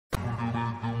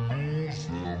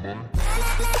Sup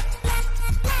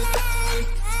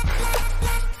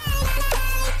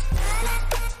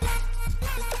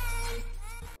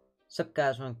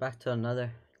guys, welcome back to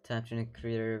another Tap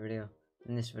Creator video.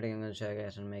 In this video I'm going to show you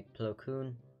guys how to make Plo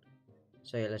Koon.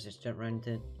 So yeah, let's just jump right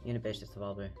into it. Unit base is the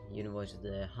wobler, unit voice is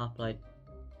the hoplite.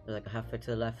 There's like a halfway to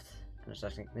the left, and it's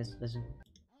actually like this, listen.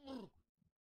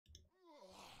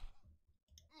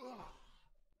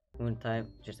 Wound type,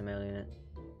 just a melee unit,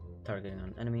 targeting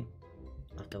on enemy.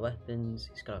 After weapons,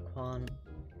 he's got a Quan.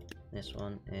 This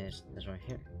one is this right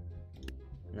here.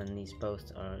 And then these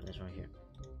both are this right here.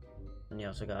 And you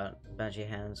also got Banshee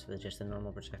hands for just a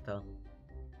normal projectile.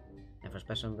 And for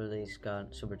special abilities,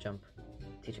 got Super Jump,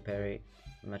 Teacher Parry,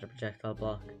 Metal Projectile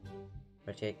Block,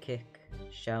 Rotate Kick,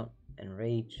 Shout, and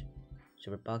Rage,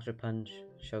 Super Boxer Punch,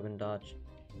 Shogun Dodge,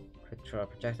 Quick Draw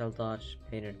Projectile Dodge,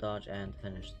 Painter Dodge, and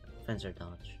Fencer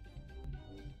Dodge.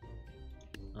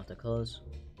 After clothes,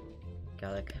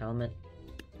 Gallic Helmet,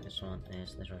 this one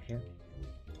is this right here,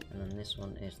 and then this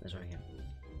one is this right here.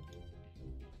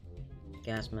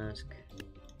 Gas Mask,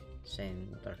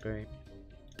 same dark grey,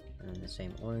 and then the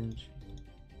same orange.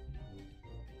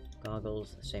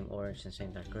 Goggles, the same orange and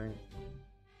same dark grey.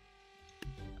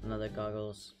 Another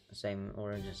goggles, same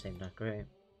orange and same dark grey.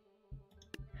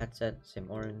 Headset, same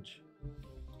orange.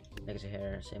 Legacy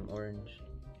hair, same orange.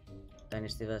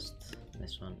 Dynasty vest,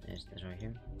 this one is this right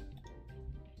here.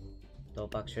 Double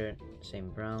box shirt, same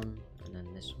brown, and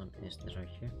then this one is this right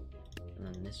here. And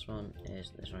then this one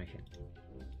is this right here.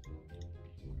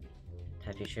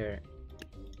 Tattoo shirt,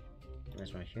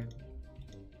 this right here.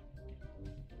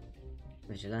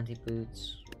 Vigilante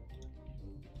boots,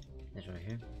 this right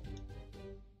here.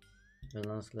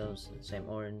 Villainous gloves, same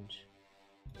orange.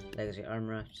 Legacy arm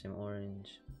wrap, same orange.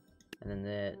 And then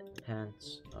the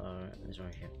pants are this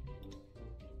right here.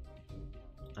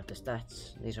 After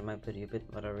stats, these are my pretty bit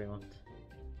whatever you want.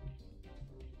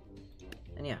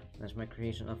 And yeah, that's my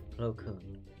creation of Plo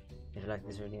Koon. If you like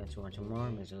this video and you want more,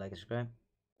 make sure to like and subscribe.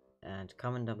 And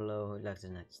comment down below who likes the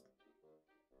next.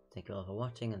 Thank you all for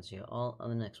watching and see you all on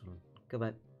the next one.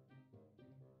 Goodbye.